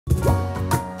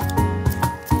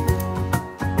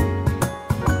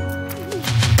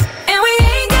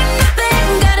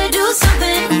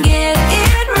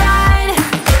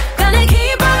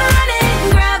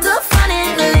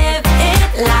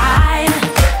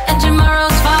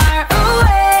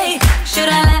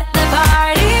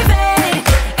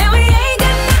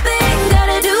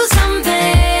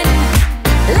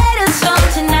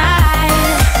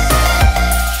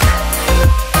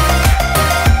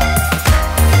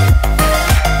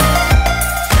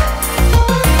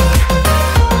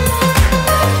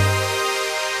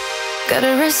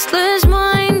restless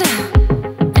mind,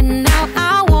 and now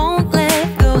I won't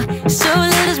let go. So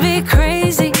let us be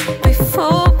crazy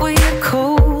before we are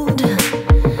cold.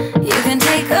 You can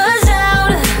take us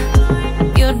out,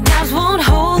 your doubts won't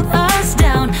hold us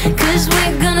down, 'cause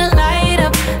we're gonna light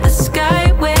up the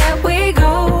sky where we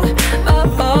go. Oh,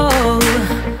 oh.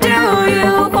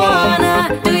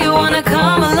 Do you wanna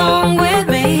come along with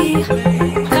me?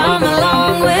 Come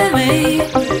along with me.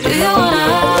 Do you wanna?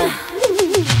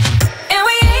 And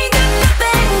we ain't got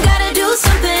nothing, gotta do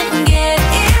something and get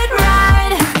it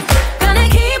right. Gonna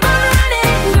keep on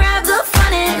running, grab the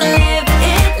fun and live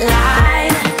it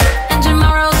light. And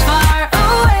tomorrow's far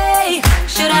away,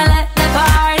 should I let the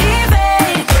party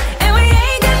fade? And we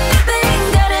ain't got nothing,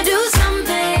 gotta do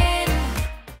something.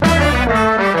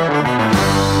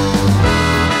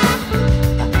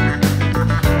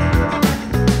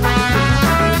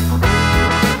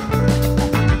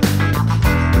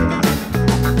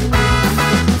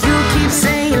 You keep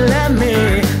saying you love me,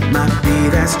 might be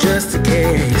that's just the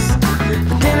case.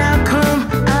 But then how come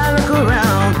I look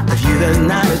around, of you there's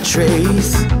not a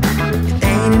trace? It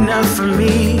ain't enough for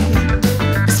me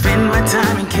to spend my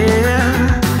time and care,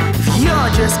 if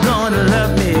you're just gonna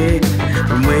love me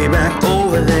from way back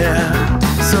over there.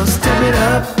 So step it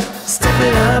up, step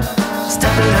it up,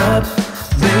 step it up,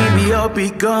 baby, you'll be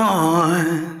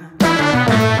gone.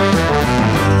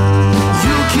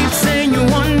 You keep saying you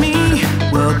want me,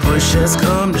 well, push has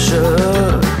come to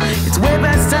shove. It's way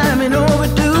past time and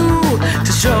overdue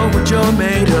to show what you're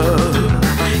made of.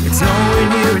 It's nowhere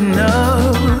near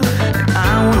enough, and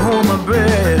I won't hold my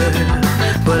breath.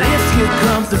 But if you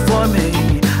come through for me,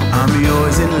 I'm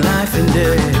yours in life and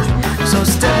death. So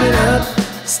step it up,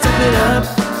 step it up,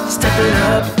 step it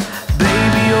up,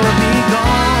 baby, you'll be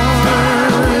gone.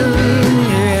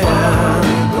 Yeah.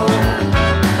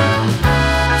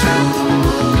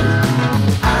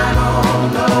 I don't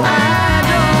know.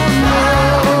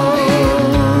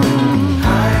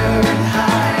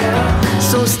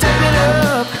 So step it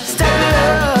up, step it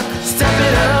up, step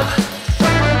it up.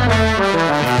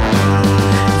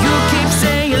 You keep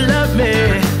saying you love me,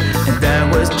 and that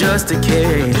was just the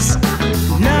case.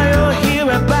 Now you're here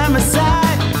right by my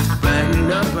side,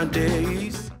 brighten up my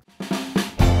days.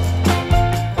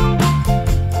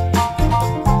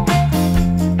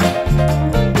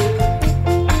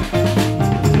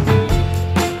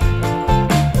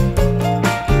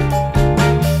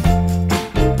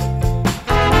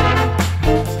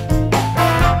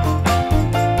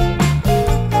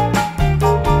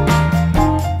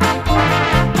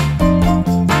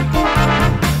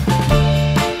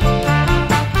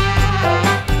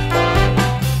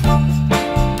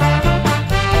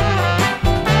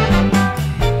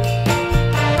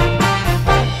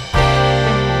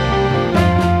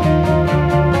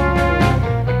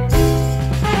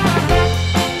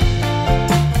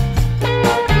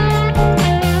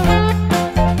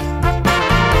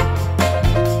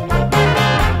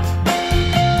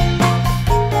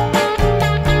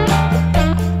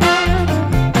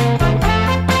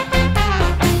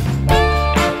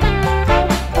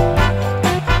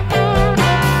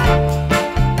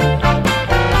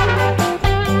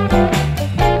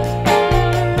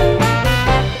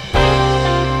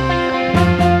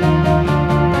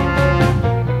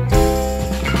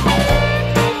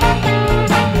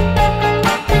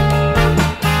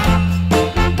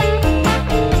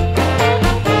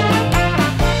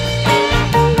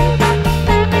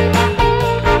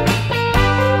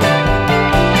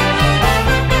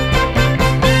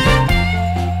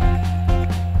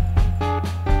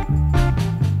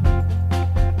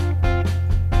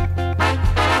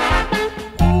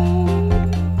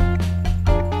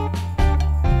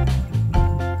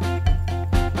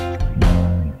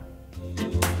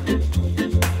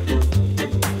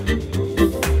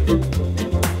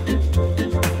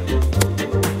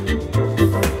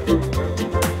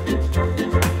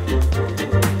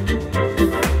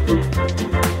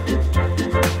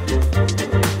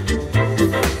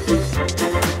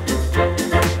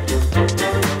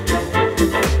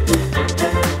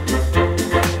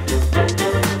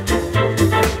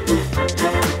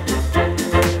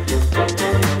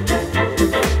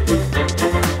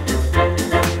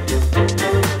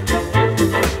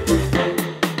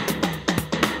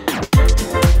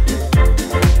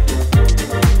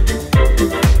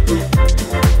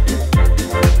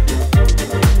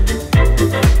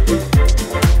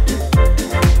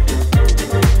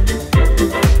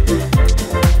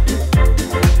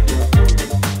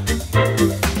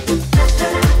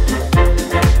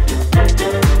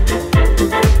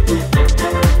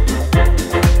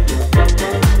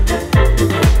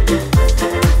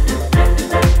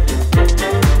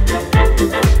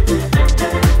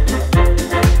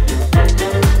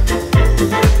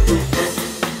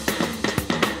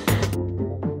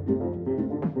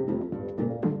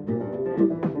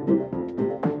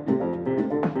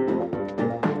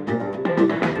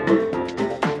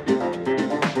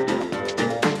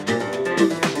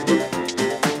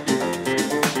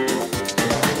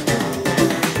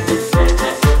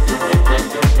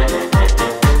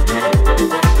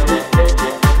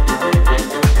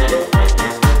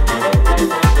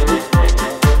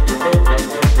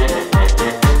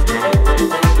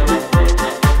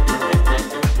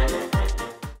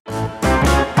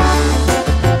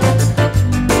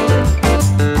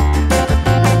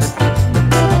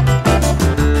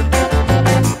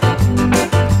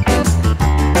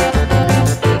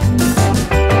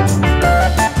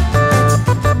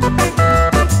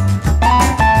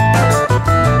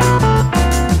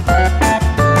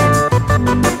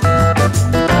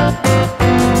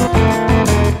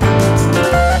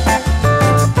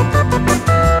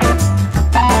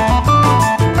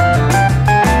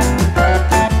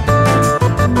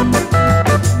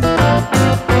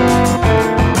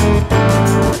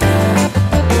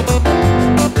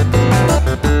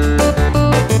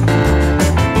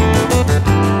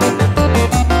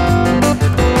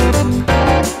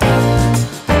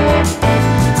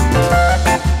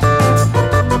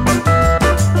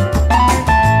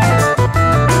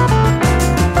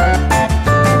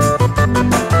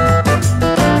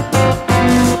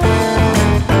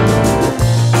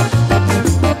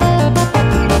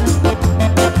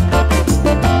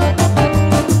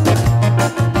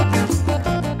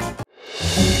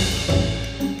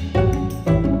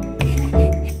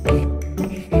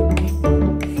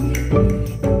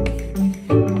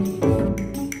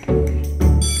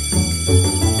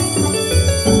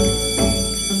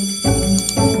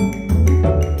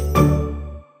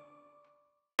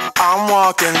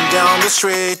 walking down the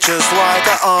street just like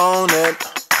I own it.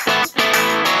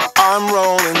 I'm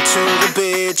rolling to the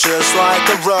beat just like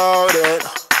I wrote it.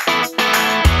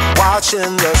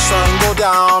 Watching the sun go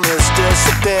down is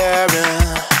disappearing.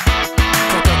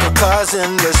 Cause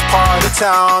in this part of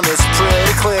town it's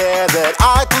pretty clear that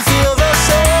I can feel the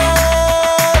city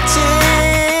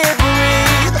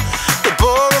breathe. The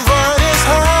boulevard is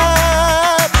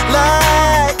hot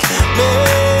like me.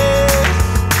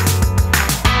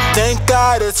 Thank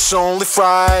God it's only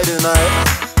Friday night.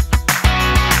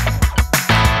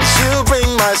 You bring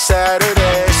my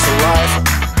Saturdays to life.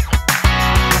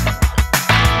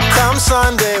 Come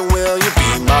Sunday, will you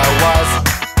be my wife?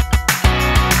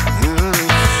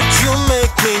 You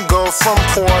make me go from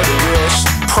Puerto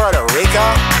Rico.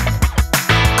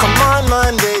 Come on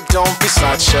Monday, don't be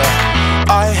such a.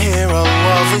 I hear a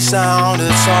lovely sound,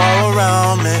 it's all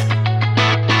around me.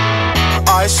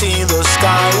 I see the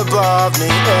sky above me,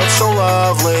 it's so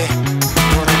lovely.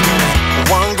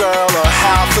 One girl or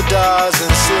half a dozen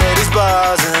cities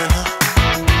buzzing.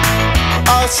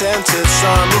 A scented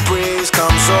summer breeze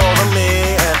comes over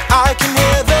me, and I can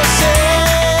hear the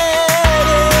city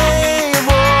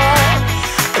roar.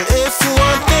 And if you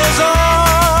want, there's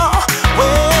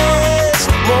always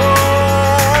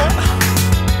more.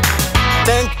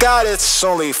 Thank God it's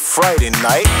only Friday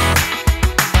night.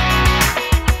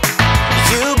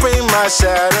 You bring my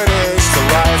Saturdays to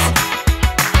life.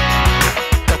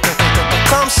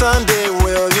 Come Sunday,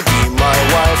 will you be my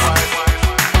wife?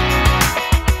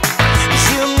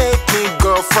 You make me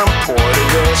go from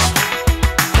Puerto-ish.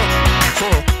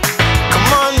 Come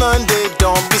on Monday,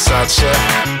 don't be such a.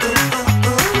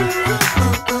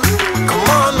 Come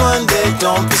on Monday,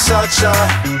 don't be such a.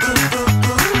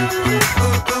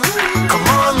 Come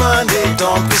on Monday,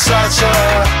 don't be such a.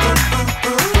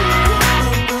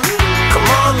 Come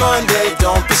on Monday,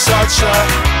 don't be such a.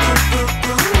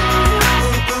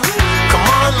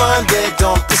 Monday,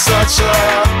 don't be such a.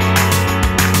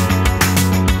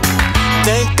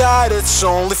 Thank God it's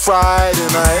only Friday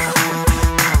night.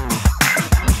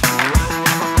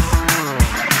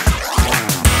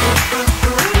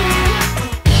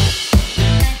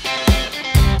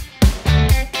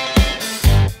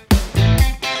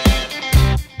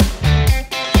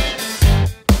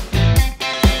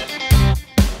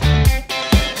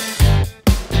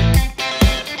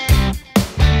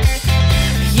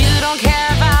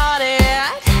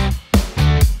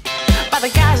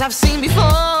 I've seen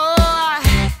before.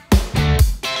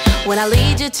 When I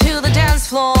lead you to the dance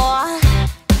floor,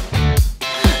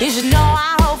 you should know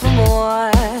I hope for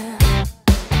more.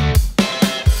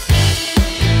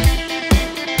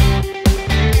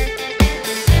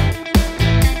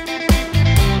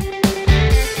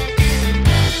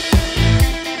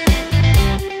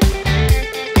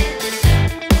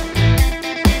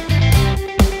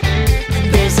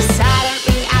 There's a side of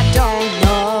me I don't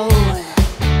know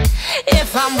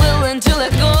if I'm willing to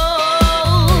let go.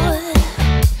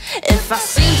 If I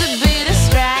seem to be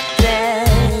distracted,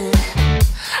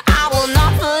 I will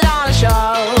not put on a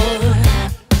show.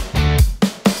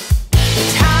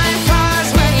 Time flies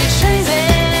when you chase it.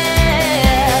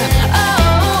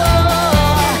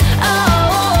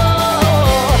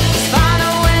 Let's find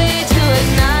a way to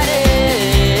ignite it.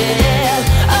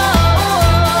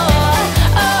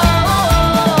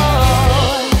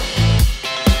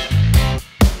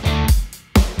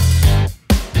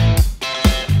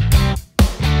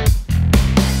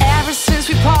 Ever since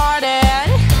we parted,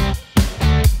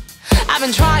 I've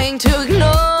been trying to ignore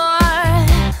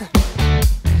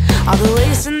all the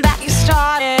wasting that you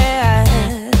started.